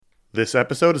This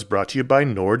episode is brought to you by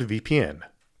NordVPN.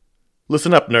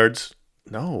 Listen up, nerds.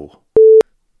 No.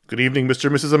 Good evening, Mr.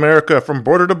 and Mrs. America, from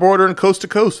border to border and coast to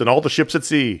coast and all the ships at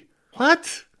sea.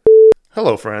 What?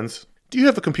 Hello, friends. Do you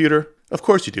have a computer? Of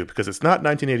course you do, because it's not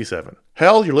 1987.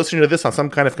 Hell, you're listening to this on some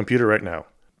kind of computer right now.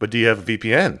 But do you have a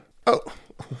VPN? Oh,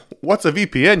 what's a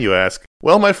VPN, you ask?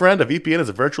 Well, my friend, a VPN is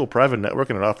a virtual private network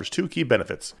and it offers two key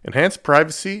benefits: enhanced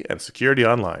privacy and security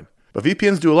online. But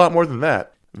VPNs do a lot more than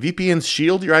that. VPNs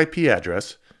shield your IP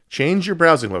address, change your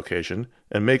browsing location,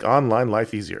 and make online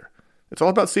life easier. It's all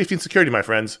about safety and security, my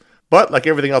friends. But like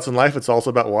everything else in life, it's also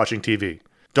about watching TV.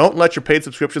 Don't let your paid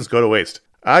subscriptions go to waste.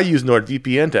 I use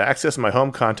NordVPN to access my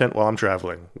home content while I'm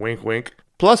traveling. Wink, wink.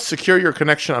 Plus, secure your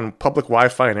connection on public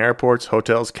Wi-Fi in airports,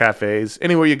 hotels, cafes,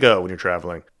 anywhere you go when you're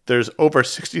traveling. There's over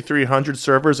 6,300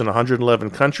 servers in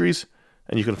 111 countries,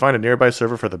 and you can find a nearby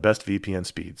server for the best VPN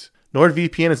speeds.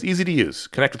 NordVPN is easy to use.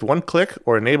 Connect with one click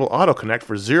or enable auto-connect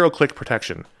for zero-click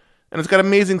protection. And it's got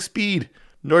amazing speed.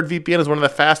 NordVPN is one of the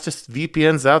fastest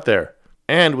VPNs out there.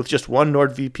 And with just one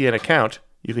NordVPN account,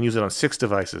 you can use it on 6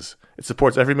 devices. It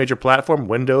supports every major platform: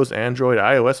 Windows, Android,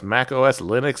 iOS, macOS,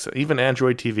 Linux, even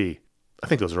Android TV. I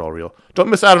think those are all real. Don't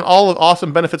miss out on all the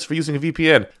awesome benefits for using a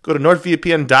VPN. Go to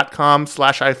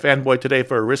nordvpn.com/ifanboy today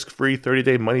for a risk-free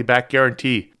 30-day money-back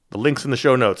guarantee. The link's in the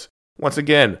show notes. Once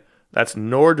again, that's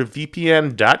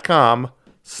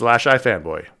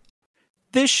nordvpn.com/ifanboy.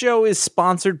 This show is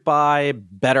sponsored by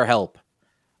BetterHelp.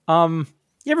 You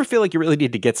ever feel like you really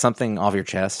need to get something off your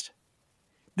chest?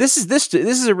 This is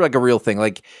like a real thing.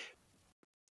 Like,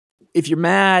 if you're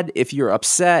mad, if you're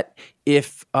upset,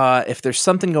 if there's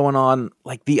something going on,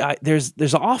 like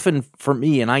there's often for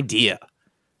me an idea.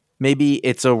 Maybe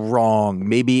it's a wrong,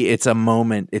 maybe it's a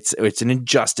moment, it's an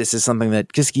injustice, it's something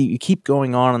that just you keep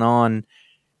going on and on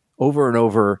over and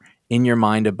over in your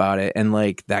mind about it, and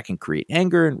like that can create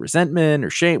anger and resentment or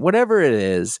shame, whatever it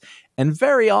is. And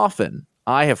very often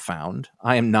I have found,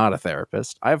 I am not a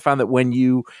therapist, I have found that when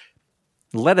you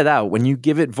let it out, when you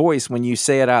give it voice, when you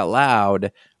say it out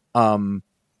loud,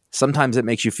 sometimes it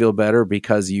makes you feel better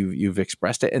because you've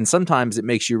expressed it, and sometimes it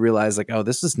makes you realize like, oh,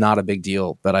 this is not a big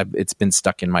deal, but it's been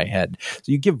stuck in my head.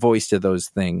 So you give voice to those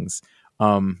things,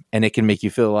 and it can make you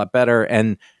feel a lot better.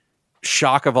 And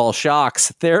shock of all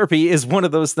shocks, therapy is one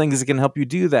of those things that can help you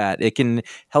do that. It can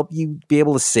help you be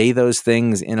able to say those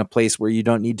things in a place where you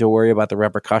don't need to worry about the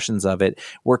repercussions of it,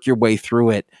 work your way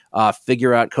through it,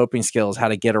 figure out coping skills, how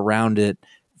to get around it,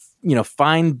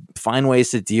 find ways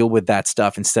to deal with that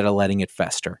stuff instead of letting it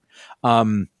fester.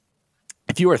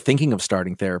 If you are thinking of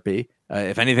starting therapy,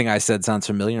 if anything I said sounds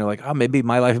familiar, you're like, oh, maybe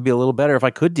my life would be a little better if I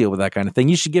could deal with that kind of thing,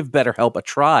 you should give BetterHelp a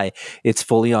try. It's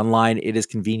fully online. It is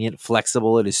convenient,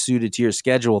 flexible. It is suited to your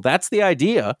schedule. That's the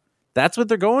idea. That's what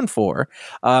they're going for.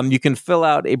 You can fill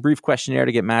out a brief questionnaire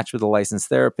to get matched with a licensed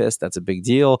therapist. That's a big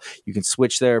deal. You can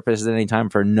switch therapists at any time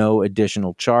for no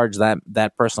additional charge.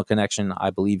 That personal connection, I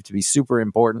believe, to be super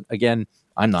important. Again,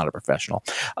 I'm not a professional.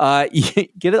 Get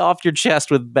it off your chest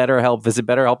with BetterHelp. Visit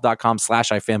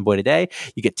BetterHelp.com/ifanboy today.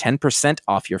 You get 10%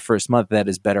 off your first month. That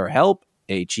is BetterHelp,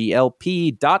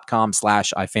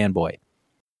 HELP.com/ifanboy.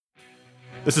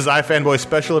 This is iFanboy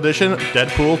Special Edition,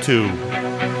 Deadpool 2.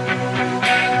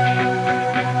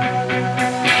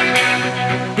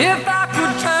 If I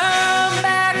could turn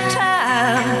back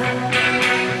time,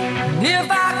 if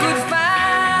I could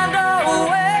find a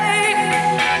way,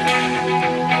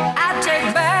 I'd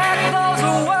take back those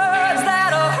words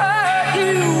that hurt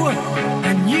you,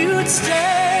 and you'd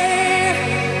stay.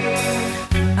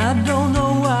 I don't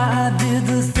know why I did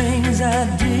the things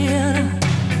I did.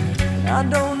 I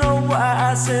don't know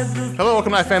why I said the... Hello,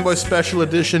 welcome to iFanboy Special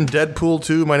Edition, Deadpool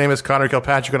 2. My name is Connor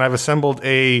Kilpatrick, and I've assembled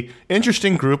a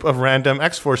interesting group of random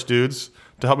X-Force dudes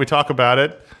to help me talk about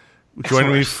it.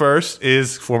 Joining me first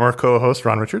is former co-host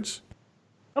Ron Richards.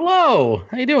 Hello,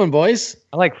 how you doing, boys?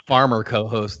 I like farmer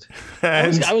co-host.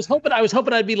 I was hoping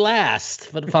I'd be last,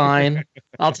 but fine.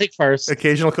 I'll take first.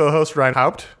 Occasional co-host Ryan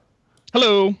Haupt.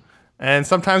 Hello. And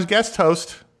sometimes guest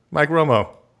host Mike Romo.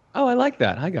 Oh, I like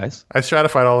that. Hi, guys. I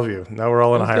stratified all of you. Now we're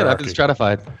all in a hierarchy. I've been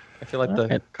stratified. I feel like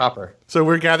the copper. So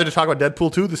we're gathered to talk about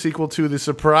Deadpool 2, the sequel to the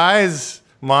surprise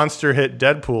monster hit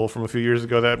Deadpool from a few years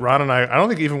ago that Ron and I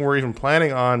don't think we're even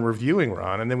planning on reviewing,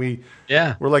 Ron. And then we're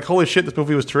like, holy shit, this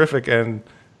movie was terrific, and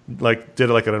like did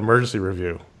like an emergency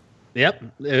review. Yep,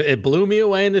 it blew me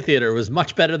away in the theater. It was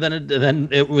much better than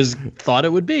it was thought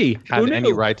it would be. Had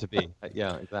any right to be.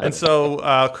 Yeah, exactly. And so,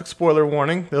 quick spoiler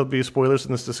warning: there'll be spoilers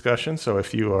in this discussion. So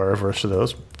if you are averse to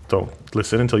those, don't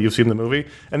listen until you've seen the movie.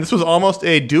 And this was almost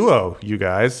a duo, you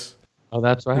guys. Oh,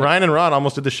 that's right. Ryan and Ron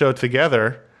almost did the show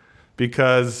together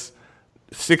because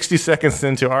 60 seconds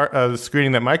into the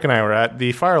screening that Mike and I were at,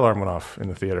 the fire alarm went off in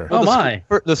the theater. Oh my!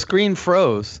 The screen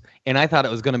froze, and I thought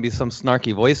it was going to be some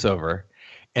snarky voiceover,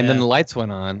 and then the lights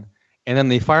went on, and then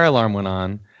the fire alarm went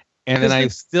on, and then I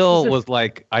still was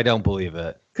like, I don't believe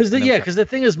it. Because the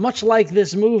thing is, much like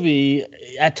this movie,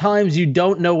 at times you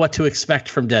don't know what to expect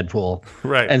from Deadpool,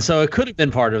 Right? And so it could have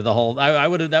been part of the whole. That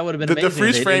would have been amazing. The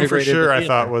freeze frame for sure. I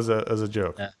thought was a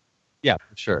joke. Yeah,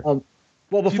 for sure.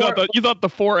 Well, before you thought the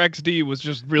 4XD was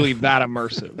just really that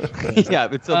immersive. Yeah,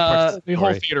 it's the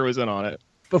whole theater was in on it.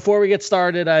 Before we get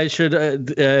started, I should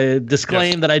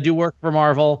disclaim that I do work for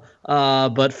Marvel,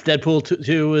 but Deadpool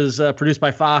 2 is produced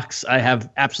by Fox. I have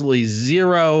absolutely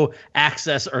zero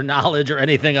access or knowledge or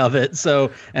anything of it.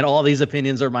 So, and all these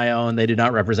opinions are my own. They do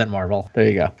not represent Marvel. There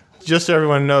you go. Just so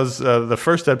everyone knows, the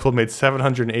first Deadpool made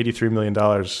 $783 million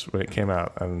when it came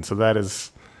out, and so that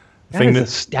is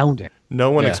astounding.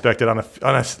 No one expected on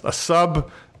a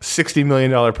sub $60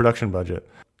 million production budget.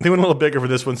 They went a little bigger for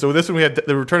this one. So this one we had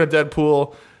the return of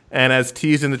Deadpool, and as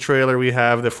teased in the trailer, we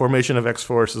have the formation of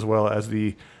X-Force as well as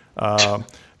the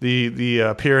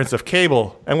appearance of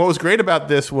Cable. And what was great about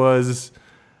this was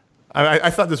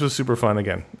I thought this was super fun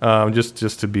again.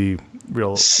 Just to be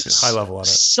real high level on it.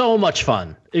 So much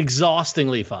fun,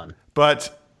 exhaustingly fun.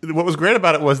 But what was great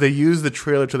about it was they used the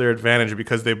trailer to their advantage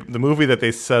because the movie that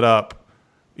they set up.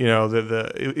 You know,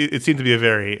 it seemed to be a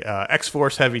very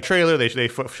X-Force heavy trailer. They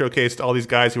showcased all these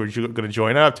guys who were going to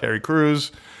join up, Terry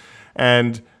Crews,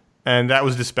 and that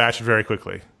was dispatched very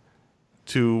quickly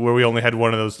to where we only had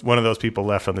one of those people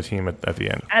left on the team at the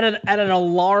end. At an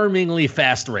alarmingly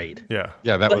fast rate. Yeah,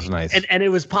 that was nice. And it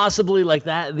was possibly like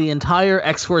that. The entire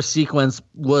X-Force sequence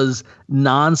was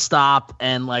nonstop,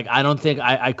 and like I don't think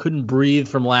I couldn't breathe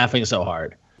from laughing so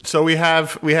hard. So we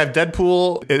have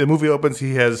Deadpool. The movie opens.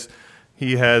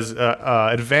 He has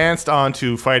advanced on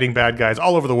to fighting bad guys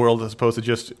all over the world as opposed to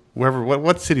just wherever.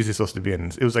 What city is he supposed to be in?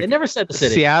 It was like they never said the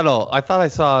city. Seattle. I thought I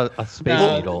saw a space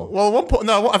needle. Well, at one point,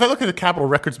 no. If I look at the Capitol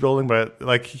Records building, but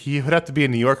like he would have to be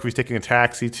in New York if he's taking a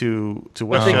taxi to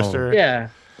Westchester. Yeah,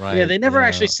 right. Yeah, they never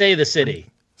actually say the city.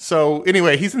 So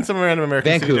anyway, he's in some random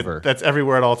American Vancouver. city that's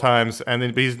everywhere at all times, and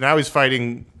then he's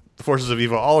fighting the forces of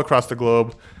evil all across the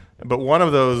globe. But one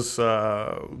of those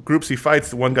groups he fights,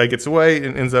 the one guy gets away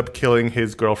and ends up killing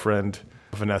his girlfriend,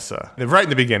 Vanessa, right in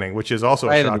the beginning, which is also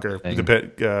a shocker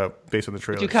based on the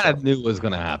trailer. But you kind of knew was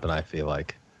going to happen, I feel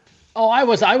like. Oh, I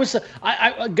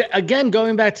again,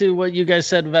 going back to what you guys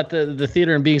said about the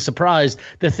theater and being surprised,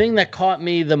 the thing that caught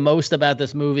me the most about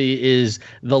this movie is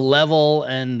the level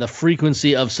and the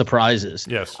frequency of surprises.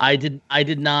 Yes. I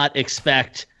did not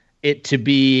expect it to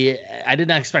be. I did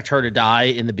not expect her to die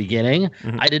in the beginning.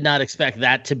 Mm-hmm. I did not expect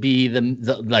that to be the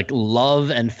like love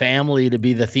and family to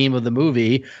be the theme of the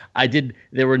movie.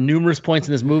 There were numerous points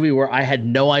in this movie where I had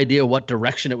no idea what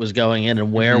direction it was going in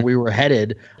and where we were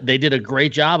headed. They did a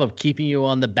great job of keeping you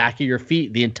on the back of your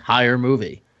feet the entire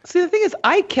movie. See, the thing is,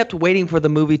 I kept waiting for the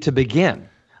movie to begin.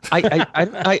 I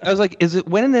was like,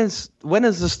 when is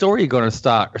the story going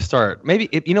to start? Maybe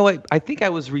you know what? I think I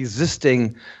was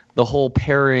resisting the whole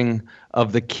pairing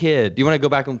of the kid. Do you want to go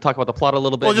back and talk about the plot a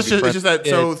little bit? Well, it's just that.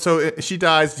 So she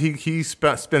dies. He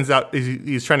spins out.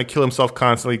 He's trying to kill himself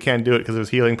constantly. He can't do it because of his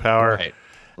healing power. Right.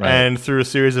 And through a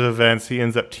series of events, he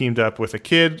ends up teamed up with a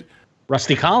kid,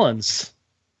 Rusty Collins.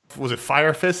 Was it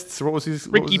Fire Fists? What was his?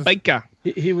 Ricky Baker.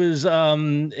 He was.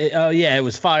 It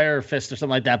was Fire Fist or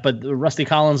something like that. But Rusty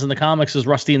Collins in the comics was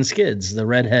Rusty and Skids, the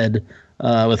redhead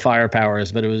with fire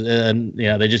powers. But it was,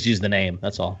 they just used the name.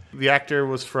 That's all. The actor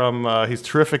was from. He's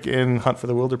terrific in Hunt for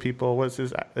the Wilder People. What's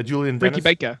his? Julian Dennis. Ricky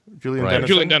Baker.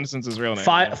 Julian Dennison's his real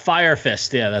name. Fire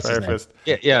Fist. Yeah, that's Fire his name.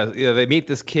 Fist. Yeah. They meet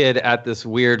this kid at this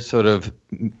weird sort of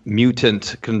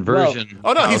mutant conversion.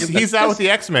 Well, he's out with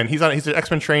the X-Men. He's an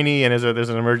X-Men trainee, and there's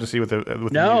an emergency with the.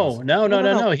 No.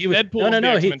 He was Deadpool.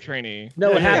 No. X-Men trainee.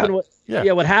 No, what happened was.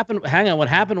 Yeah. What happened? Hang on. What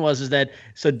happened was that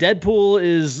Deadpool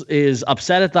is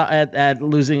upset at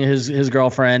losing his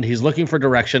girlfriend. He's looking for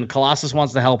direction. Colossus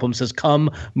wants to help him. Says, "Come,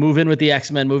 move in with the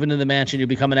X-Men. Move into the mansion. You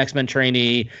become an X-Men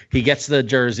trainee." He gets the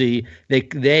jersey.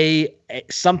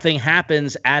 Something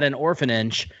happens at an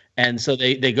orphanage. And so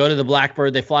they go to the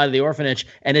Blackbird, they fly to the orphanage,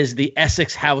 and is the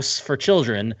Essex House for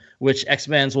Children, which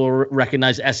X-Fans will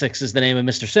recognize. Essex is the name of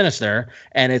Mr. Sinister,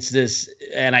 and it's this.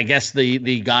 And I guess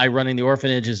the guy running the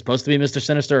orphanage is supposed to be Mr.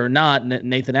 Sinister or not,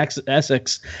 Nathan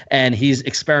Essex, and he's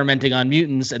experimenting on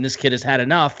mutants, and this kid has had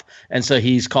enough, and so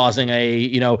he's causing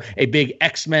a big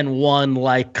X-Men 1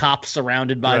 like cops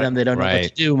surrounded by them, they don't know what to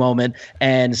do moment,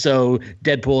 and so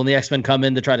Deadpool and the X-Men come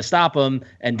in to try to stop him,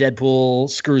 and Deadpool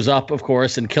screws up, of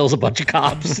course, and kills a bunch of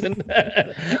cops. And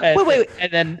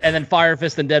then Fire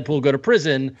Fist and Deadpool go to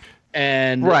prison.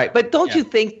 And Right, but don't you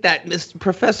think that Mr.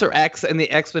 Professor X and the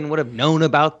X-Men would have known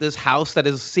about this house that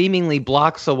is seemingly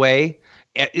blocks away?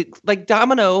 Like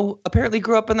Domino apparently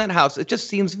grew up in that house. It just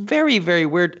seems very, very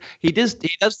weird. He does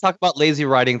talk about lazy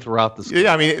writing throughout the story.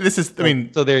 Yeah, I mean,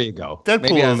 So there you go.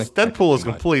 Deadpool is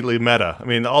completely meta. I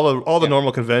mean, all the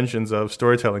normal conventions of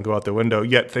storytelling go out the window,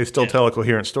 yet they still tell a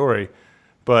coherent story.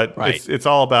 But it's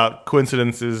all about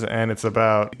coincidences, and it's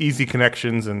about easy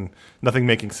connections and nothing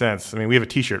making sense. I mean, we have a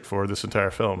T-shirt for this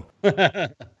entire film.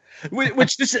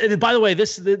 Which this, by the way,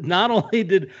 this not only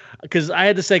did, because I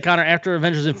had to say, Connor, after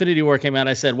Avengers: Infinity War came out,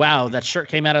 I said, "Wow, that shirt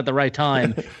came out at the right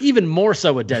time." Even more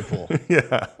so with Deadpool.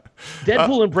 Yeah.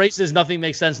 Deadpool embraces nothing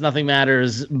makes sense, nothing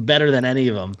matters better than any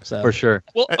of them. So For sure.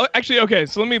 Well, actually, okay.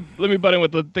 So let me butt in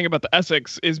with the thing about the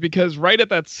Essex is because right at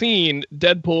that scene,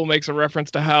 Deadpool makes a reference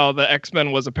to how the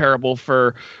X-Men was a parable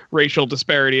for racial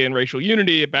disparity and racial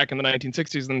unity back in the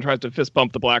 1960s, and then tries to fist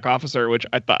bump the black officer, which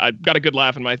I thought I got a good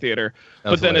laugh in my theater.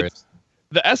 But then it's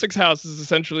the Essex house is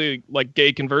essentially like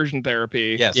gay conversion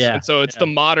therapy. Yes. Yeah. And so it's the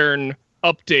modern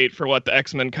update for what the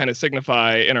X-Men kind of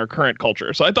signify in our current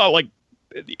culture. So I thought, like,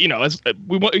 you know,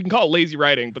 we can call it lazy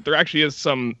writing, but there actually is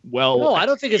some No, I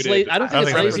don't think it's lazy. I don't think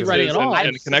it's lazy writing at all. I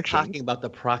was talking about the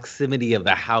proximity of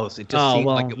the house. It just seemed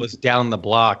like it was down the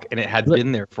block, and it had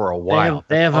been there for a while.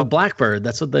 They have a blackbird.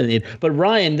 That's what they need. But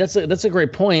Ryan, that's a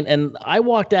great point. And I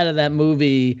walked out of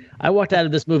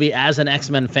this movie as an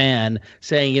X-Men fan,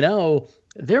 saying, you know,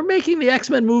 they're making the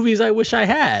X-Men movies I wish I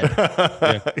had.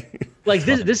 Like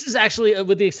this is actually,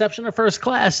 with the exception of First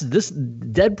Class, this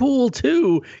Deadpool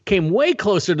 2 came way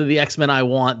closer to the X-Men I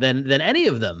want than any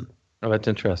of them. Oh, that's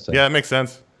interesting. Yeah, that makes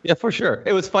sense. Yeah, for sure.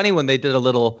 It was funny when they did a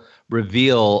little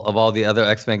reveal of all the other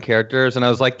X-Men characters, and I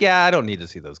was like, yeah, I don't need to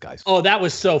see those guys. Oh, that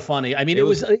was so funny. I mean, it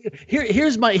was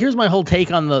here's my whole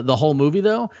take on the whole movie,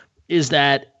 though, is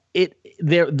that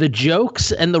the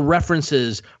jokes and the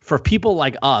references for people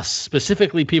like us,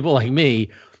 specifically people like me,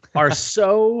 are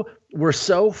we're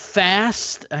so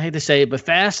fast. I hate to say it, but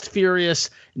fast, furious,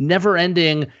 never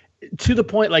ending, to the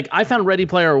point, like, I found Ready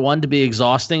Player One to be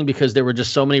exhausting because there were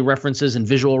just so many references and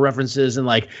visual references, and,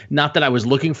 like, not that I was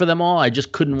looking for them all. I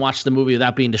just couldn't watch the movie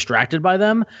without being distracted by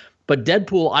them. But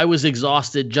Deadpool, I was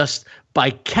exhausted just by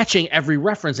catching every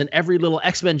reference and every little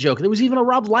X-Men joke. There was even a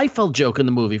Rob Liefeld joke in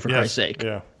the movie, for Christ's sake.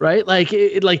 Yeah. Right? Like,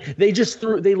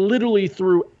 they literally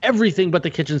threw everything but the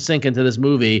kitchen sink into this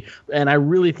movie. And I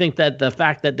really think that the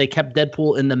fact that they kept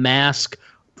Deadpool in the mask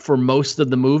for most of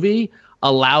the movie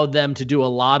allowed them to do a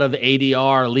lot of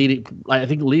ADR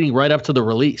leading right up to the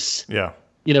release. Yeah.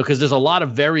 You know, because there's a lot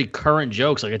of very current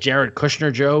jokes, like a Jared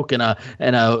Kushner joke and a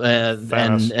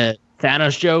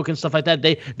Thanos joke and stuff like that.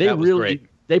 They really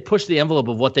pushed the envelope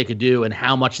of what they could do and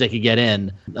how much they could get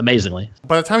in amazingly.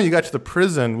 By the time you got to the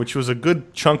prison, which was a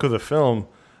good chunk of the film,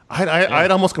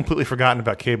 I'd almost completely forgotten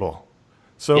about Cable.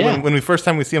 So when we first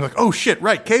time we see him, like, oh shit,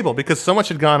 right, Cable, because so much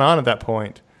had gone on at that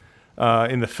point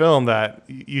in the film that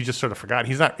you just sort of forgot.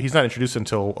 He's not introduced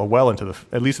until well into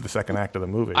at least the second act of the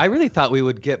movie. I really thought we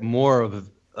would get more of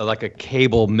like a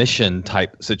Cable mission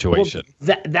type situation.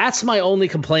 Well, that's my only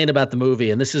complaint about the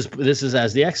movie, and this is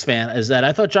as the X fan, is that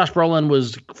I thought Josh Brolin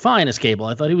was fine as Cable.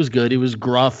 I thought he was good. He was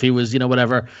gruff. He was,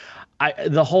 whatever.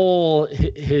 The whole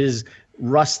his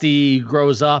Rusty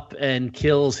grows up and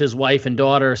kills his wife and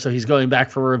daughter, so he's going back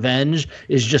for revenge,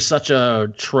 is just such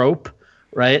a trope.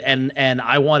 Right. And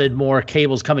I wanted more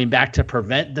Cables coming back to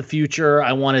prevent the future.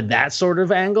 I wanted that sort of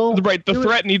angle. Right. The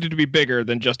threat needed to be bigger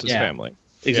than just his family.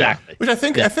 Exactly. Yeah. Which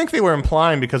I think they were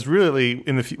implying, because really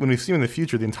when we see him in the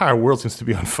future, the entire world seems to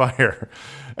be on fire.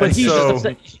 But and he's so,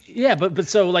 upset. Yeah, but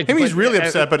so like he's really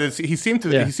upset. But he seemed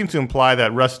to imply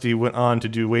that Rusty went on to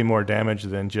do way more damage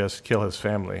than just kill his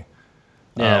family.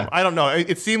 Yeah. I don't know.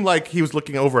 It seemed like he was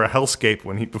looking over a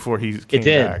hellscape before he came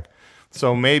back.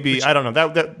 So maybe, I don't know,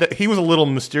 that he was a little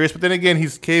mysterious, but then again,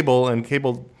 he's Cable, and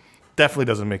Cable definitely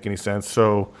doesn't make any sense.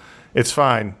 So it's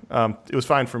fine. It was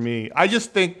fine for me. I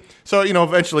just think, so,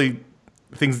 eventually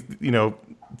things,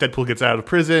 Deadpool gets out of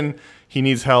prison. He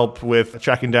needs help with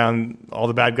tracking down all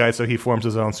the bad guys, so he forms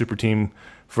his own super team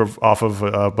off of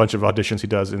a bunch of auditions he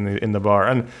does in the bar.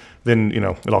 And then,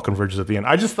 it all converges at the end.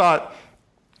 I just thought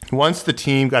once the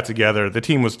team got together, the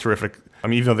team was terrific. I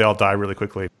mean, even though they all die really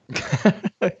quickly.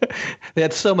 They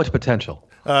had so much potential.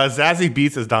 Zazie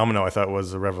Beetz as Domino, I thought,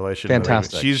 was a revelation.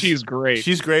 Fantastic. She's great.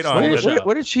 She's great on it.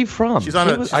 Where is she from? She's from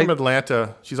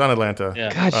Atlanta. She's on Atlanta.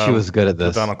 Yeah. God, she was good at this.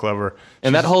 With Donald Glover.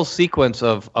 And that whole sequence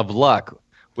of luck,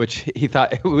 which he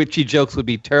jokes would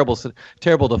be terrible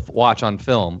to watch on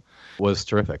film, was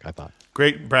terrific, I thought.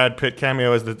 Great Brad Pitt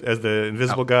cameo as the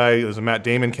invisible guy. There's a Matt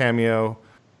Damon cameo.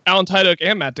 Alan Tudyk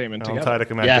and Matt Damon together. Alan Tudyk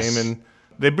and Matt Damon.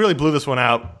 They really blew this one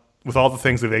out with all the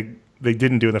things that they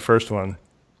didn't do in the first one.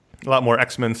 A lot more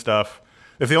X-Men stuff.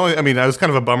 If the only, I mean, I was kind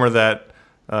of a bummer that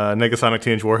Negasonic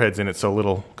Teenage Warhead's in it so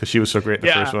little because she was so great in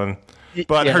the first one.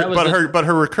 But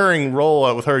her recurring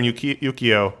role with her and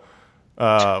Yukio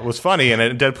was funny,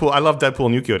 and Deadpool. I love Deadpool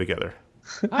and Yukio together.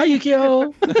 Hi,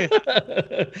 Yukio.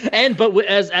 But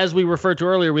as we referred to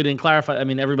earlier, we didn't clarify. I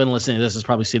mean, everyone listening to this has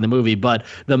probably seen the movie, but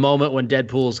the moment when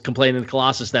Deadpool's complaining to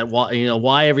Colossus that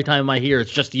why every time I hear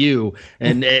it's just you,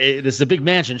 and this is a big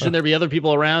mansion, shouldn't there be other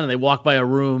people around? And they walk by a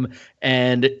room,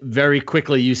 and very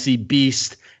quickly you see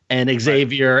Beast and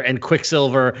Xavier and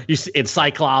Quicksilver, you see, and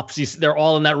Cyclops. They're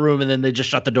all in that room, and then they just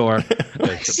shut the door.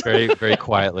 Very, very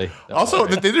quietly. Also,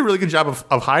 they did a really good job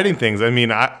of hiding things. I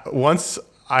mean, once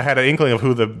I had an inkling of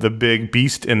who the big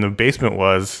beast in the basement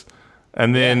was,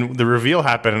 and then the reveal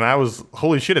happened, and I was,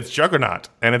 holy shit, it's Juggernaut.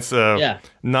 And it's a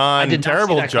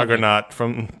non-terrible Juggernaut.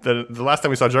 From the last time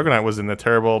we saw Juggernaut was in the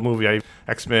terrible movie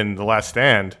X-Men The Last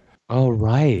Stand. Oh,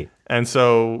 right. And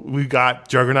so we got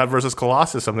Juggernaut versus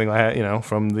Colossus, something like that,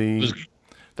 from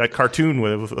that cartoon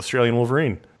with Australian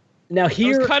Wolverine. Now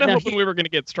here, I was kind of hoping we were going to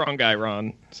get Strong Guy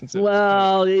Ron.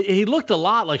 He looked a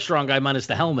lot like Strong Guy minus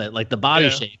the helmet, like the body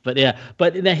shape. But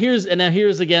now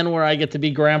here's again where I get to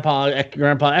be Grandpa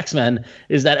X-Men.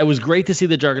 Is that it was great to see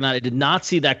the Juggernaut. I did not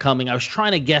see that coming. I was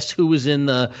trying to guess who was in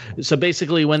the. So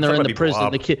basically, when they're in the prison,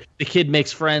 the kid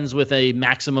makes friends with a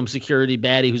maximum security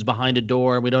baddie who's behind a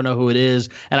door, and we don't know who it is.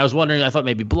 And I was wondering. I thought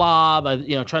maybe Blob.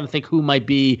 Trying to think who might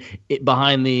be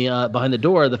behind the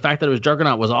door. The fact that it was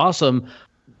Juggernaut was awesome.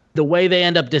 The way they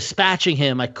end up dispatching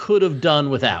him, I could have done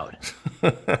without.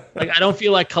 I don't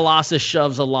feel like Colossus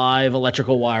shoves a live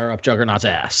electrical wire up Juggernaut's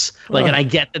ass. And I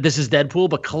get that this is Deadpool,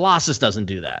 but Colossus doesn't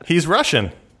do that. He's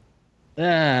Russian.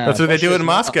 Yeah, that's what they do in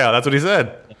Moscow. That's what he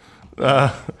said.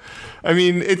 I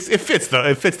mean, it fits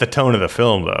the tone of the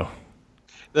film, though.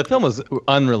 The film was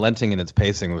unrelenting in its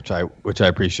pacing, which I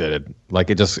appreciated.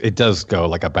 It does go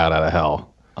like a bat out of hell.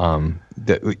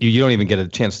 You don't even get a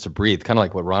chance to breathe. Kind of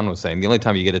like what Ron was saying. The only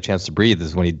time you get a chance to breathe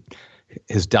is when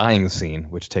his dying scene,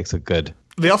 which takes a good.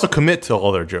 They also commit to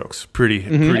all their jokes. Pretty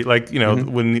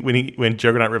when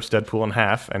Juggernaut rips Deadpool in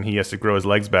half and he has to grow his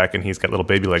legs back and he's got little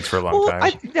baby legs for a long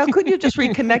time. Now couldn't you just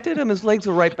reconnected him? His legs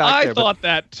were right back there. I thought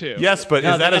that too. Yes, but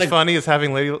is that as funny as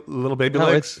having little baby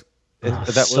legs?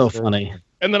 That was funny.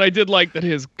 And then I did like that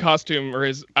his costume or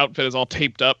his outfit is all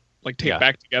taped up.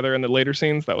 Back together in the later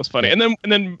scenes. That was funny. And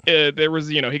then there was,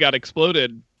 he got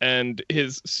exploded and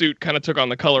his suit kind of took on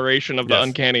the coloration of the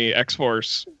uncanny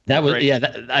X-Force. That was,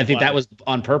 I think that was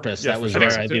on purpose. Yes,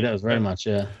 I think that was very much,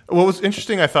 What was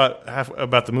interesting, I thought,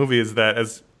 about the movie is that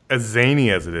as zany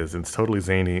as it is, it's totally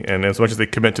zany, and as much as they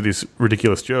commit to these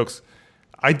ridiculous jokes,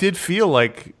 I did feel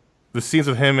like the scenes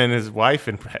with him and his wife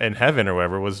in heaven or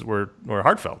whatever were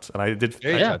heartfelt. And I did.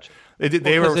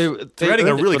 They were threading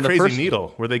a really crazy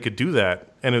needle where they could do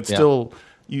that, and it's still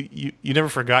you never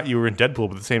forgot you were in Deadpool,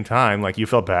 but at the same time, you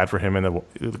felt bad for him and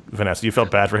Vanessa. You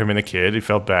felt bad for him and the kid. You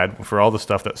felt bad for all the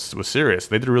stuff that was serious.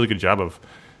 They did a really good job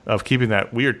of keeping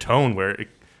that weird tone where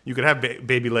you could have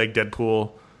baby leg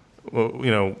Deadpool,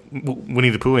 Winnie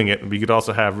the Poohing it, but you could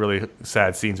also have really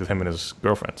sad scenes with him and his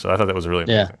girlfriend. So I thought that was really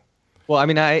amazing. Well, I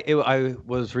mean, I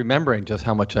was remembering just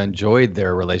how much I enjoyed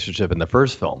their relationship in the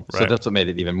first film, so that's what made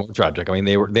it even more tragic. I mean,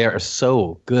 they are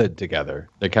so good together,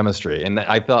 their chemistry, and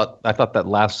I thought that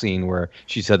last scene where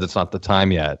she said it's not the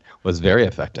time yet was very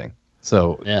affecting.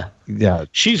 So yeah,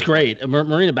 she's great.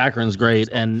 Marina Baccarin's great,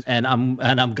 and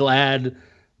I'm glad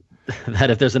that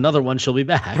if there's another one, she'll be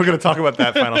back. We're going to talk about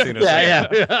that final scene in a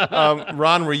second.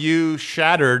 Ron, were you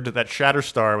shattered that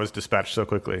Shatterstar was dispatched so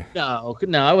quickly? No,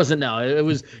 I wasn't. No, it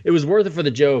was worth it for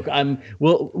the joke.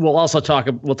 We'll also talk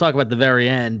about the very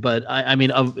end, but I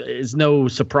mean, it's no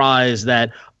surprise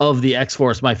that of the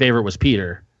X-Force, my favorite was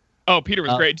Peter. Oh, Peter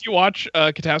was great. Do you watch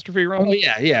Catastrophe, Ron? Oh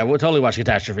yeah, we'll totally watch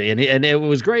Catastrophe. And it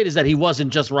was great is that he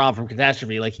wasn't just Rob from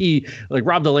Catastrophe.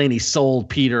 Rob Delaney sold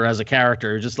Peter as a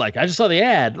character. Just I just saw the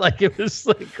ad. It was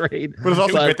great. But it was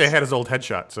also great they had his old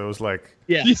headshot, so it was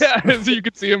yeah, so you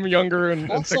could see him younger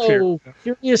and also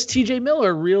curious. T.J.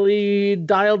 Miller really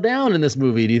dialed down in this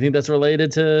movie. Do you think that's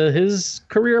related to his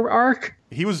career arc?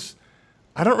 He was.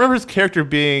 I don't remember his character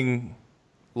being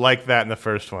like that in the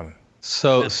first one.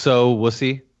 So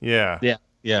wussy. Yeah.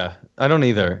 I don't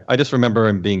either. I just remember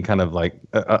him being kind of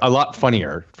a lot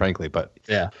funnier, frankly. But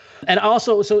yeah, and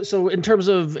also, so in terms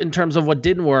of what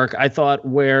didn't work, I thought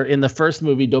where in the first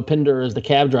movie Dopinder as the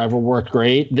cab driver worked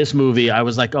great. This movie, I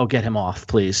was like, oh, get him off,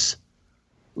 please.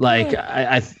 Like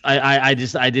I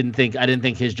didn't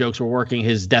think his jokes were working.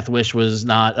 His death wish was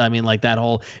not. I mean, like that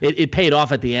whole it paid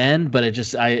off at the end, but it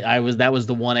just that was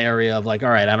the one area of like, all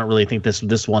right, I don't really think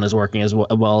this one is working as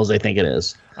well as they think it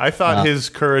is. I thought his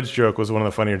courage joke was one of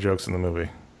the funnier jokes in the movie.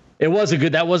 That was a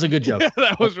good joke.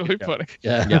 That was really funny.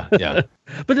 Yeah.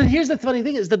 But then here's the funny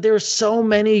thing is that there are so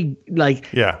many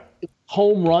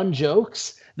home run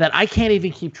jokes that I can't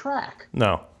even keep track.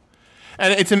 No.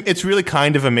 And it's really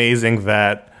kind of amazing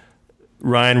that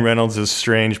Ryan Reynolds'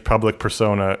 strange public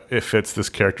persona, it fits this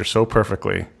character so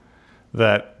perfectly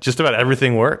that just about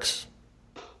everything works.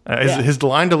 His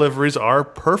line deliveries are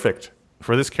perfect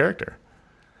for this character.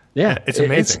 Yeah, it's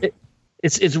amazing.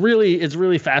 It's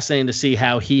really fascinating to see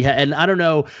how and I don't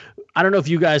know if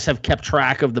you guys have kept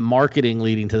track of the marketing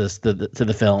leading to this to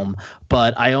the film,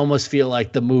 but I almost feel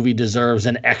like the movie deserves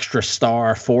an extra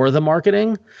star for the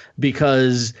marketing,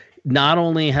 because not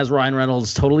only has Ryan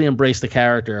Reynolds totally embraced the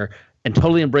character and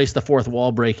totally embraced the fourth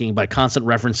wall breaking by constant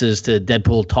references to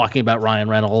Deadpool talking about Ryan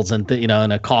Reynolds and in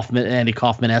a Andy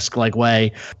Kaufman-esque like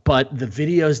way, but the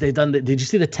videos they've done. Did you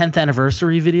see the 10th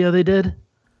anniversary video they did?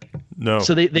 No.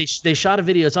 So they shot a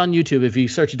video. It's on YouTube. If you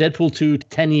search Deadpool 2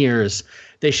 10 years,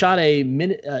 they shot a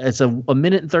minute. It's a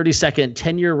minute and 30-second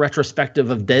 10-year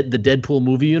retrospective of the Deadpool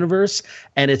movie universe,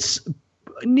 and it's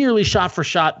nearly shot for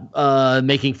shot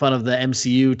making fun of the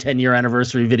MCU 10-year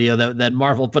anniversary video that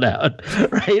Marvel put out.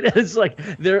 Right? And it's like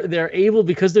they're able,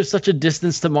 because there's such a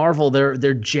distance to Marvel.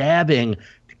 They're jabbing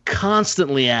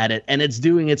constantly at it, and it's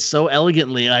doing it so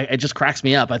elegantly. It just cracks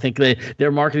me up. I think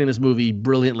they're marketing this movie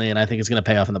brilliantly, and I think it's going to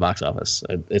pay off in the box office.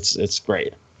 It's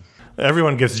great.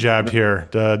 Everyone gets jabbed here.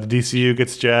 The DCU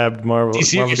gets jabbed. Marvel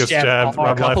gets jabbed.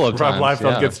 Rob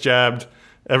Liefeld gets jabbed.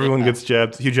 Everyone gets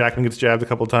jabbed. Hugh Jackman gets jabbed a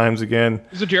couple times again.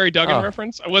 It's a Jerry Duggan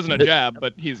reference. It wasn't a jab,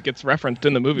 but he gets referenced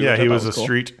in the movie. Yeah, he was a cool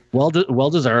street. Well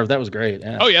deserved. That was great.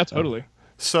 Yeah. Oh yeah, totally.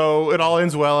 So it all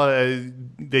ends well.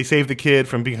 They save the kid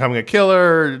from becoming a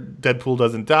killer. Deadpool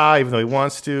doesn't die, even though he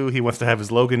wants to. He wants to have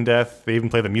his Logan death. They even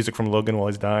play the music from Logan while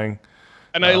he's dying.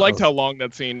 And I liked how long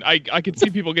that scene. I could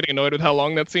see people getting annoyed with how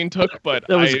long that scene took, but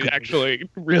I actually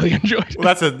really enjoyed it. Well,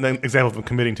 that's an example of them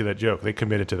committing to that joke. They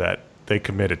committed to that. They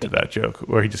committed to that joke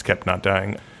where he just kept not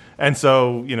dying. And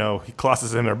so,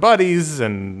 Colossus and their buddies,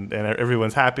 and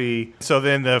everyone's happy. So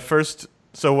then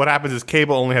So what happens is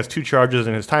Cable only has two charges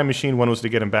in his time machine. One was to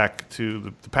get him back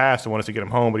to the past, and one is to get him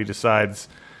home. But he decides,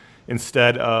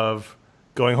 instead of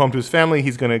going home to his family,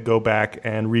 he's going to go back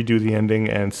and redo the ending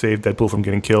and save Deadpool from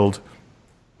getting killed,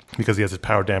 because he has his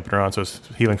power dampener on, so his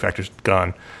healing factor's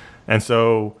gone. And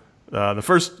so the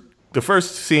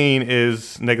first scene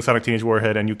is Negasonic Teenage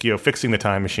Warhead and Yukio fixing the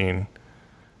time machine,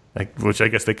 which I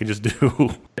guess they could just do.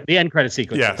 The end credit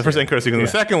sequence. Yeah, the first end credit sequence. Yeah.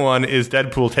 The second one is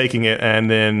Deadpool taking it and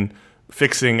then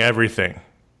fixing everything,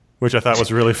 which I thought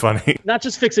was really funny. Not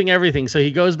just fixing everything. So he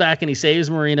goes back and he saves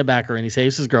Marina Becker and he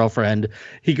saves his girlfriend.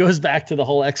 He goes back to the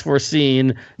whole X-Force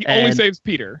scene. He only saves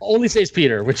Peter. Only saves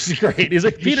Peter, which is great. He's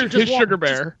like, Peter, his sugar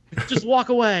bear. Just walk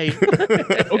away.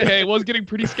 Okay, it was getting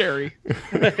pretty scary.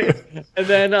 And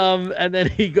then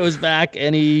he goes back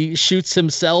and he shoots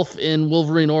himself in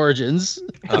Wolverine Origins.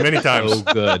 Many times. So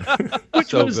good.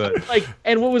 Good.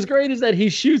 And what was great is that he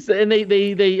shoots, and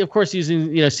they of course using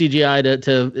CGI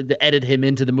to edit him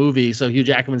into the movie. So Hugh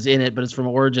Jackman's in it, but it's from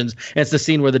Origins. And it's the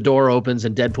scene where the door opens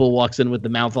and Deadpool walks in with the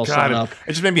mouth all sewn up.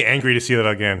 It just made me angry to see that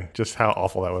again. Just how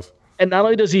awful that was. And not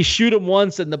only does he shoot him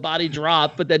once and the body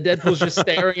drop, but then Deadpool's just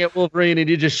staring at Wolverine and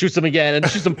he just shoots him again and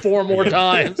shoots him 4 more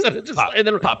times. And, and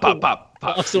then pop,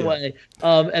 walks away.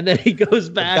 And then he goes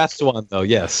back. That's the one, though,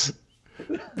 yes.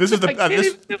 This is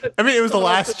it was the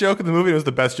last joke in the movie. It was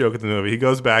the best joke in the movie. He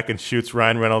goes back and shoots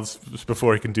Ryan Reynolds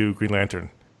before he can do Green Lantern.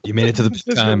 You made it to the this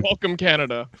time. Welcome,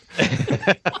 Canada.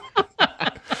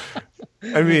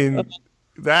 I mean,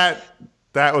 that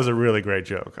was a really great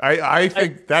joke. I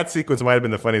think that sequence might have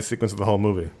been the funniest sequence of the whole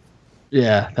movie.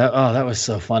 Yeah, that was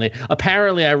so funny.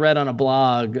 Apparently, I read on a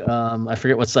blog, I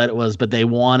forget what site it was, but they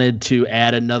wanted to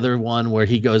add another one where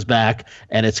he goes back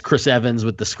and it's Chris Evans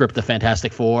with the script of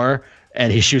Fantastic Four,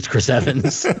 and he shoots Chris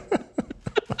Evans.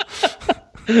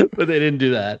 But they didn't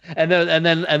do that. And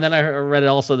then I read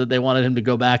also that they wanted him to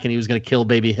go back and he was going to kill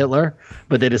baby Hitler,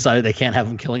 but they decided they can't have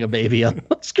him killing a baby on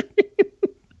screen.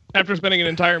 After spending an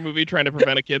entire movie trying to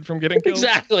prevent a kid from getting killed.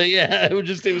 Exactly, yeah. It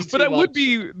was but that would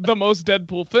be the most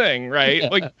Deadpool thing, right? Yeah.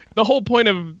 Like, the whole point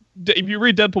of, if you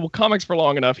read Deadpool comics for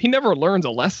long enough, he never learns a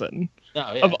lesson.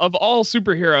 Oh, yeah. Of all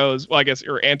superheroes, well, I guess,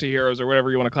 or anti-heroes or whatever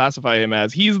you want to classify him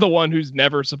as, he's the one who's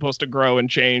never supposed to grow and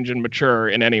change and mature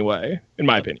in any way, in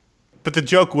my opinion. But the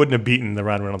joke wouldn't have beaten the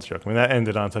Ryan Reynolds joke. I mean, that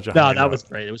ended on such a high that note. Was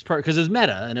great. It was because it was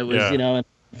meta, and it was,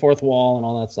 fourth wall and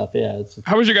all that stuff. Yeah.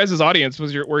 How was your guys' audience?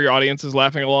 Were your audiences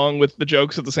laughing along with the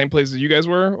jokes at the same place as you guys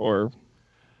were, or?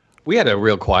 We had a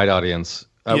real quiet audience.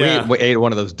 Yeah. We ate at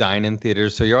one of those dine-in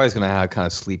theaters, so you're always going to have kind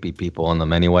of sleepy people in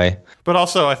them anyway. But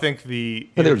also, I think They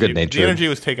were good-natured. the energy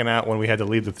was taken out when we had to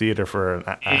leave the theater for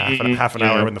half an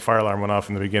hour when the fire alarm went off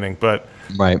in the beginning. But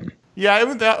Right. yeah,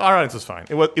 our audience was fine.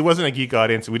 It wasn't a geek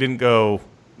audience. We didn't go,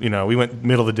 we went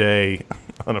middle of the day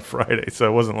on a Friday, so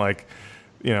it wasn't like,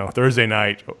 Thursday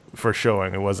night for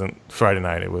showing. It wasn't Friday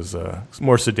night. It was a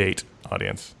more sedate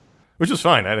audience, which was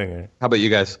fine. I think. How about you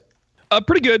guys?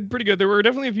 Pretty good. There were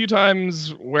definitely a few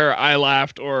times where I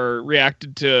laughed or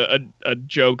reacted to a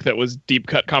joke that was deep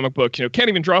cut comic book. Can't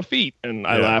even draw feet, and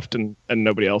I laughed, and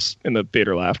nobody else in the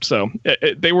theater laughed. So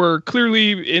they were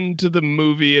clearly into the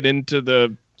movie and into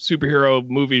the superhero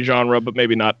movie genre, but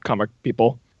maybe not comic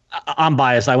people. I'm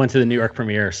biased. I went to the New York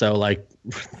premiere, so like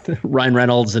Ryan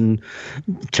Reynolds and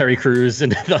Terry Crews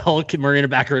and the Hulk and Marina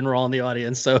Baccarin were all in the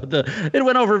audience, so it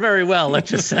went over very well.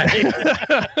 Let's just say.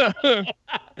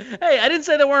 Hey, I didn't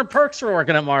say there weren't perks for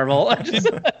working at Marvel.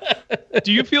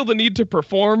 Do you feel the need to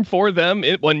perform for them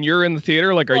when you're in the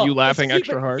theater? Like, are you laughing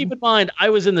extra hard? Keep in mind, I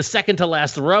was in the second to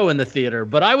last row in the theater,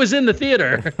 but I was in the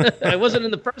theater. I wasn't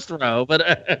in the first row, but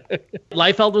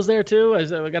Liefeld was there too.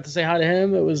 I got to say hi to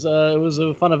him. It was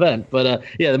a fun event, but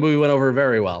yeah, the movie went over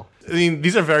very well. I mean,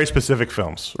 these are very specific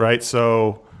films, right?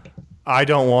 So I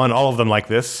don't want all of them like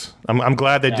this. I'm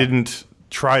glad they didn't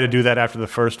try to do that after the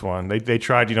first one. They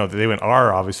tried, they went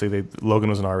R, obviously. Logan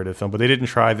was an R-rated film, but they didn't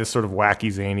try this sort of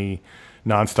wacky, zany,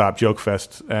 nonstop joke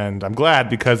fest. And I'm glad,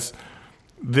 because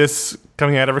this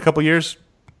coming out every couple of years,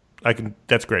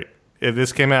 that's great. If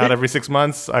this came out every 6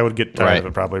 months, I would get tired of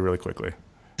it probably really quickly.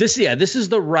 This is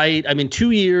the right. I mean, 2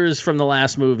 years from the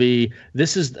last movie.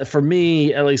 This is, for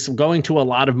me, at least, going to a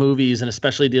lot of movies and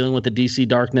especially dealing with the DC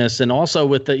darkness and also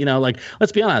with the,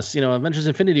 let's be honest, Avengers: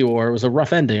 Infinity War was a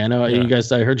rough ending. I know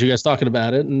I heard you guys talking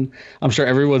about it, and I'm sure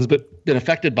everyone's been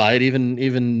affected by it,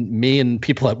 even me and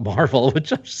people at Marvel,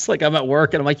 which I'm just like, I'm at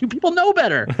work and I'm like, you people know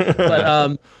better.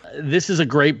 But this is a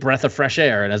great breath of fresh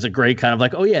air, and as a great kind of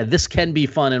like, oh yeah, this can be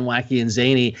fun and wacky and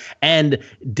zany, and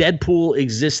Deadpool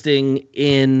existing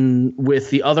with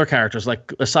the other characters,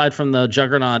 like aside from the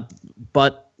Juggernaut,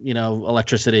 but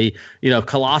electricity,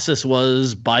 Colossus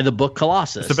was by the book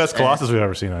Colossus. It's the best Colossus we've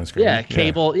ever seen on screen. Yeah,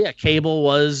 Cable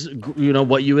was,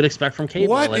 what you would expect from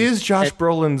Cable. What is Josh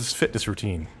Brolin's fitness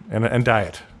routine and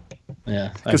diet?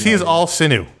 Yeah. Because he is all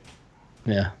sinew.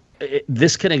 Yeah.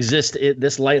 This can exist.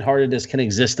 This lightheartedness can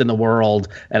exist in the world,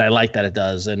 and I like that it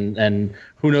does. And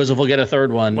who knows if we'll get a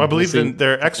third one? Well, I believe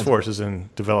their X-Force is in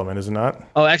development, is it not?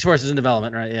 Oh, X-Force is in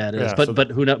development, right? Yeah, it is.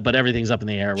 But who knows? But everyth's up in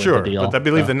the air with the deal. But I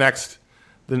believe the next.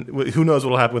 Who knows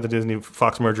what will happen with the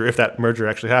Disney-Fox merger, if that merger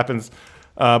actually happens.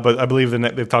 But I believe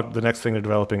they've talked. The next thing they're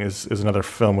developing is another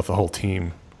film with the whole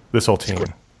team. This whole team.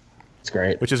 It's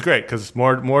great. Which is great because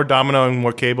more Domino and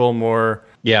more Cable, more.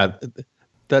 Yeah.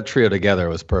 That trio together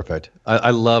was perfect.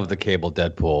 I love the Cable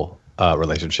Deadpool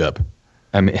relationship.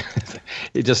 I mean,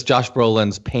 it just Josh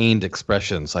Brolin's pained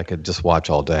expressions I could just watch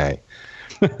all day.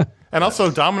 And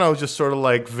also Domino was just sort of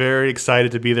like very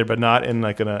excited to be there, but not in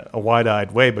like a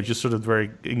wide-eyed way, but just sort of very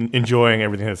enjoying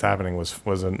everything that's happening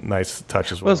was a nice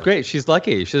touch as well. Well, it's great. She's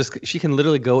lucky. She can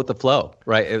literally go with the flow,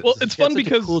 right? It's fun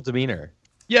because cool demeanor.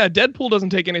 Yeah, Deadpool doesn't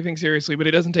take anything seriously, but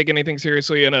he doesn't take anything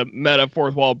seriously in a meta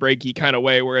fourth wall breaky kind of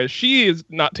way, whereas she is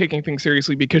not taking things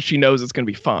seriously because she knows it's going to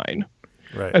be fine.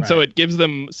 Right. And so it gives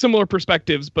them similar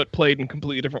perspectives, but played in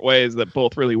completely different ways that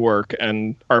both really work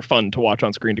and are fun to watch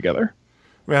on screen together.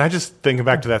 Man, I just thinking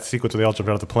back to that sequence where they all jumped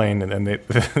out of the plane, and they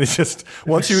just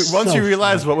once you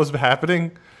realized what was happening,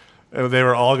 they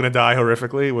were all going to die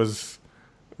horrifically. Was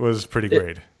pretty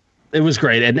great. It was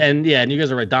great, and you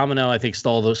guys are right. Domino, I think,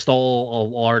 stole a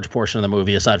large portion of the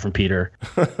movie, aside from Peter.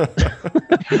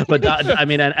 But I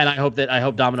mean, and I hope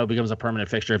Domino becomes a permanent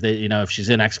fixture if she's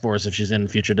in X-Force, if she's in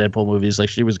future Deadpool movies. Like,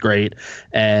 she was great,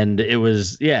 and it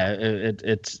was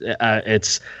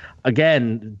it's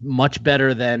again much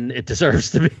better than it deserves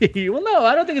to be. Well, no,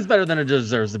 I don't think it's better than it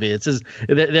deserves to be. It's just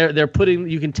they're putting,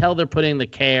 you can tell they're putting the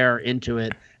care into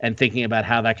it and thinking about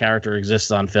how that character exists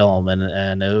on film,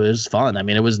 and it was fun. I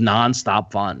mean, it was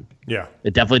nonstop fun. Yeah,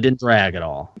 it definitely didn't drag at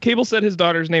all. Cable said his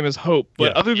daughter's name is Hope,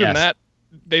 but other than that,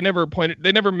 they never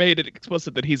made it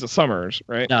explicit that he's a Summers,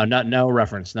 right? No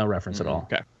reference at all.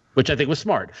 Okay. which I think was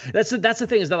smart. That's the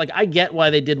thing, is that like I get why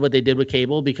they did what they did with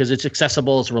Cable, because it's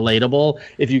accessible, it's relatable.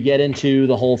 If you get into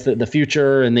the whole the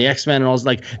future and the X-Men and all,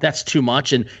 like that's too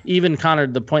much. And even Connor,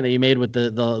 the point that you made with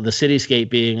the cityscape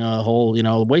being a whole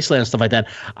wasteland and stuff like that,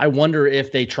 I wonder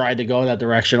if they tried to go in that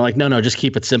direction. Like no, just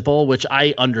keep it simple, which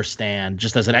I understand.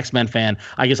 Just as an X-Men fan,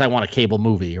 I guess I want a Cable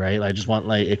movie, right? I just want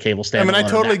like a Cable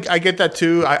standalone. I get that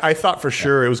too. I thought for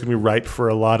sure it was going to be ripe for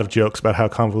a lot of jokes about how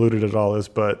convoluted it all is,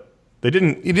 but. You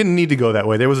didn't need to go that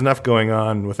way. There was enough going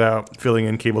on without filling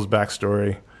in Cable's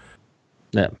backstory.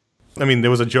 Yeah. I mean,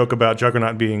 there was a joke about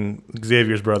Juggernaut being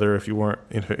Xavier's brother. If you weren't,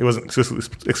 it wasn't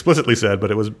explicitly said, but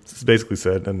it was basically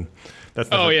said, and that's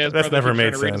never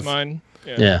made sense.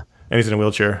 Yeah. And he's in a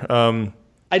wheelchair.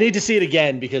 I need to see it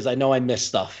again because I know I missed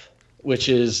stuff, which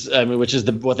is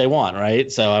what they want,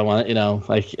 right? So I want,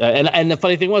 and the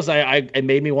funny thing was, it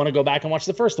made me want to go back and watch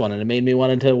the first one, and it made me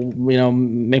want to,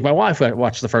 make my wife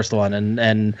watch the first one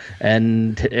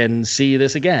and see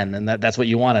this again, and that's what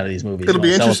you want out of these movies. It'll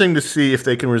be interesting to see if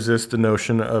they can resist the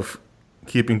notion of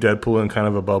keeping Deadpool in kind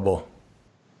of a bubble,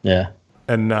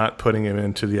 and not putting him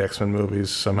into the X-Men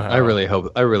movies somehow. I really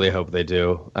hope they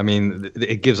do. I mean,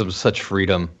 it gives them such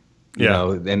freedom. You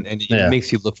know, and it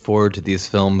makes you look forward to these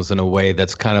films in a way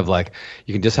that's kind of like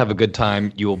you can just have a good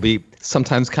time. You will be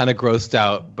sometimes kind of grossed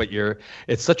out, but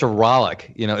it's such a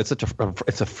rollick.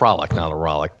 It's a frolic, not a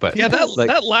rollick. But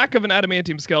that lack of an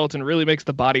adamantium skeleton really makes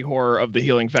the body horror of the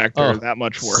healing factor that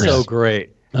much worse. So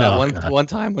great. One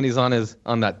time when he's on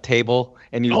that table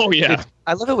and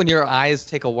I love it when your eyes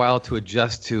take a while to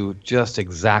adjust to just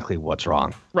exactly what's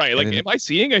wrong. Right, like am I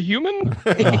seeing a human?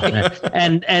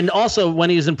 and also when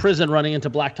he's in prison running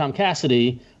into Black Tom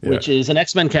Cassidy, which is an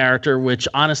X-Men character, which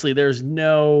honestly there's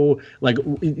no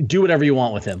do whatever you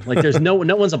want with him. Like there's no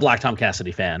one's a Black Tom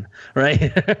Cassidy fan,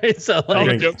 right? So all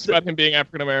the jokes about him being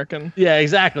African American. Yeah,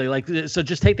 exactly. Like so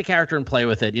just take the character and play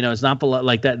with it. It's not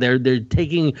like that. They're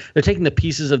taking the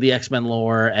pieces of the X-Men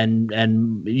lore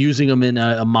and using them in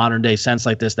a modern day sense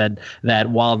like this that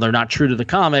while they're not true to the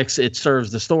comics, it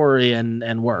serves the story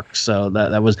and works. So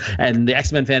that was, and the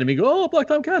X-Men fan of me go, oh, Black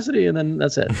Tom Cassidy, and then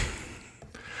that's it.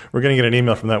 We're going to get an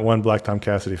email from that one Black Tom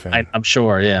Cassidy fan. I'm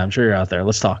sure. Yeah, I'm sure you're out there.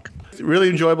 Let's talk. Really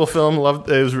enjoyable film. Loved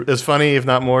it. Was as funny, if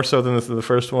not more so than the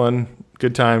first one.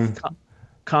 Good time.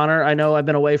 Connor, I know I've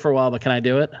been away for a while, but can I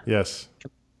do it? Yes.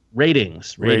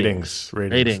 Ratings.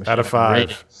 Out of 5.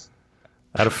 Ratings.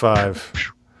 Out of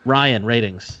 5. Ryan,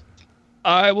 ratings.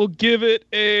 I will give it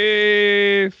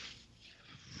a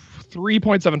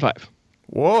 3.75.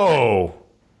 Whoa.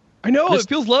 I know, it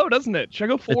feels low, doesn't it? Should I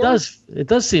go 4? It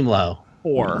does seem low.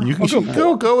 4. You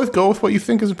can go with what you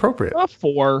think is appropriate.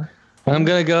 4. I'm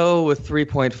gonna go with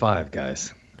 3.5,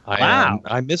 guys. Wow.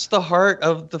 I missed the heart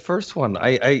of the first one.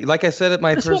 I like I said at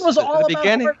this one was all at the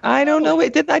beginning. about I don't know.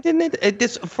 It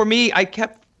didn't. For me, I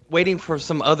kept waiting for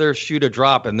some other shoe to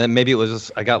drop, and then maybe it was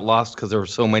just I got lost because there were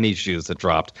so many shoes that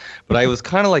dropped. But I was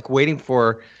kind of like waiting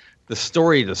for the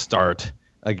story to start.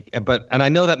 And I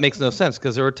know that makes no sense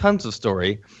because there were tons of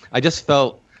story. I just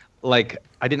felt like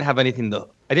I didn't have anything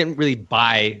I didn't really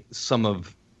buy some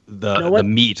of the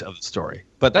meat of the story.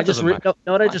 But that doesn't matter.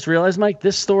 Know what I just realized, Mike?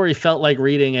 This story felt like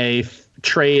reading a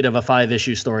trade of a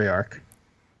 5-issue story arc.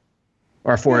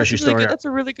 Or a 4-issue story arc. That's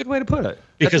a really good way to put it.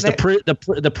 Because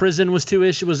the prison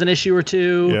was an issue or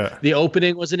two. Yeah. The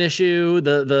opening was an issue.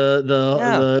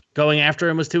 The going after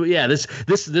him was two. Yeah,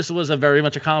 this was a very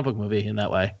much a comic book movie in that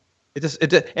way.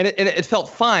 It felt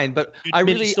fine, but I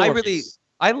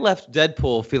left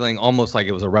Deadpool feeling almost like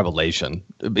it was a revelation.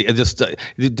 Just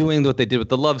doing what they did with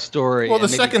the love story. Well, the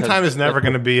second time is never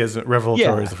going to be as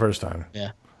revelatory as the first time.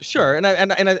 Yeah, sure.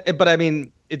 But I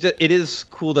mean, it is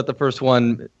cool that the first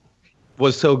one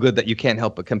was so good that you can't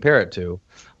help but compare it to.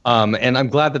 And I'm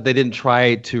glad that they didn't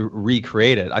try to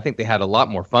recreate it. I think they had a lot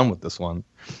more fun with this one.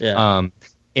 Yeah.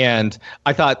 And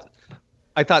I thought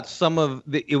some of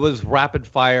it was rapid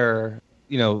fire,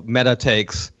 meta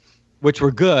takes, which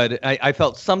were good. I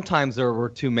felt sometimes there were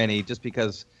too many just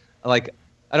because, I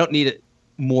don't need it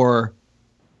more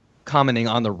commenting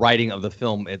on the writing of the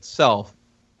film itself.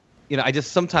 I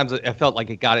just sometimes I felt like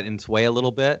it got it in its way a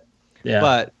little bit.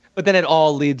 Yeah. But then it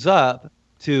all leads up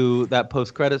to that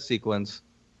post-credit sequence,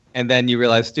 and then you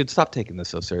realize, dude, stop taking this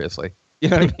so seriously. You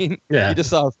know what I mean? Yeah. You just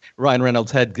saw Ryan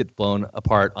Reynolds' head get blown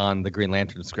apart on the Green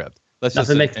Lantern script.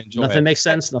 Nothing makes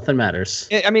sense. Nothing matters.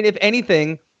 I mean, if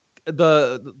anything,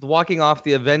 the walking off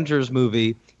the Avengers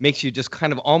movie makes you just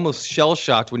kind of almost shell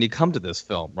shocked when you come to this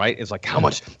film, right? It's like,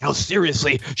 how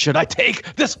seriously should I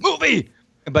take this movie?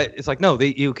 But it's like, no,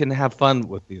 you can have fun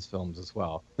with these films as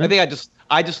well. I think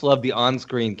I just love the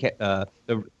on-screen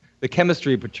the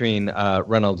chemistry between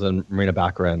Reynolds and Marina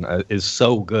Baccarin is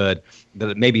so good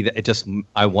that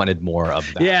I wanted more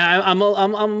of that. Yeah,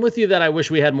 I'm with you that I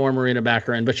wish we had more Marina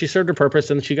Baccarin, but she served her purpose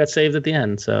and she got saved at the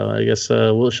end. So I guess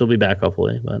she'll be back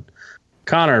hopefully. But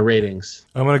Connor, ratings.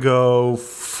 I'm gonna go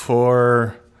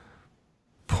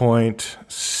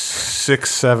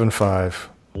 4.675.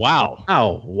 Wow.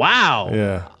 Oh wow.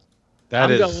 Yeah.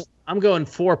 I'm going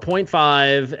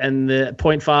 4.5, and the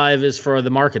 0.5 is for the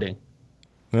marketing.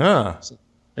 Yeah.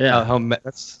 Yeah.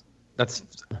 That's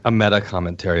a meta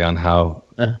commentary on how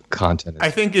content is. I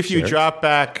think if you shared. drop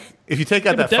back, if you take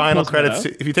out that final credit,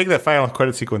 if you take that final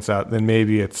credit sequence out, then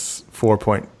maybe it's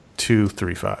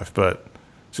 4.235. But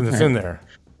since it's in there,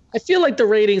 I feel like the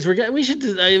ratings we should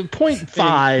do 0.5.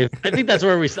 I think that's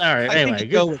where we start. All right, I anyway, think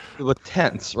you go with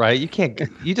tenths, right? You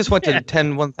just went to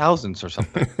 10 1,000s or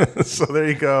something. so there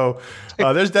you go.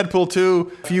 There's Deadpool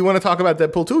 2. If you want to talk about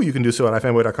Deadpool 2, you can do so on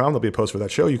ifanboy.com. There'll be a post for that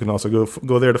show. You can also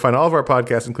go there to find all of our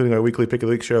podcasts, including our weekly Pick a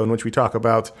Leak show, in which we talk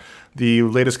about the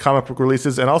latest comic book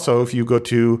releases. And also, if you go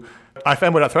to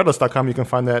ifanboy.threadless.com, you can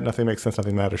find that Nothing Makes Sense,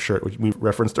 Nothing Matters shirt, which we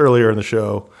referenced earlier in the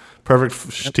show.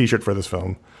 Perfect t-shirt for this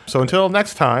film. So until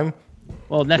next time.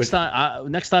 Well, next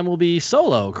time will be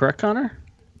Solo, correct, Connor?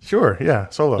 Sure, yeah,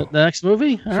 Solo. The next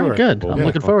movie? All Sure. right, good. I'm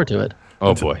looking forward to it.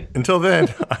 Oh, boy. Until then,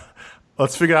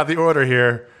 let's figure out the order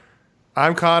here.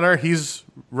 I'm Connor. He's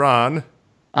Ron.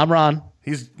 I'm Ron.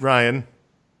 He's Ryan.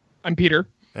 I'm Peter.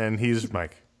 And he's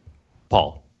Mike.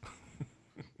 Paul.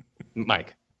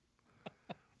 Mike.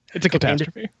 It's a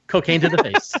catastrophe. Cocaine to the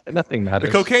face. Nothing The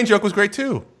matters. cocaine joke was great,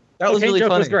 too. That was cocaine really joke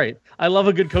funny. was great. I love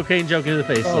a good cocaine joke in the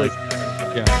face. Oh, Like,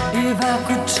 If I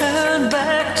could turn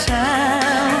back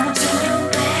time,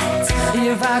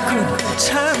 if I could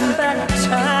turn back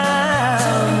time.